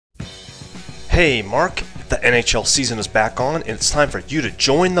Hey Mark, the NHL season is back on and it's time for you to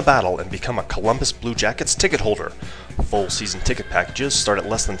join the battle and become a Columbus Blue Jackets ticket holder. Full season ticket packages start at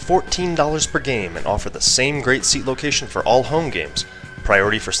less than $14 per game and offer the same great seat location for all home games,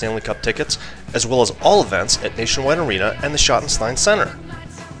 priority for Stanley Cup tickets, as well as all events at Nationwide Arena and the Schottenstein Center.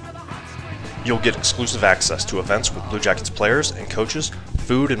 You'll get exclusive access to events with Blue Jackets players and coaches,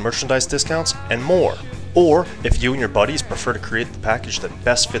 food and merchandise discounts, and more. Or, if you and your buddies prefer to create the package that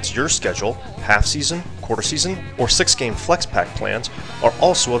best fits your schedule, half-season, quarter-season, or 6-game flex pack plans are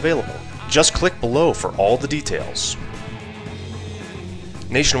also available. Just click below for all the details.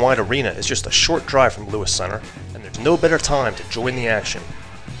 Nationwide Arena is just a short drive from Lewis Center, and there's no better time to join the action.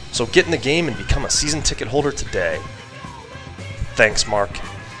 So get in the game and become a season ticket holder today. Thanks, Mark.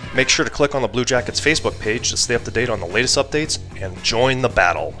 Make sure to click on the Blue Jackets Facebook page to stay up to date on the latest updates and join the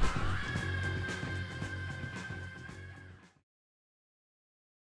battle.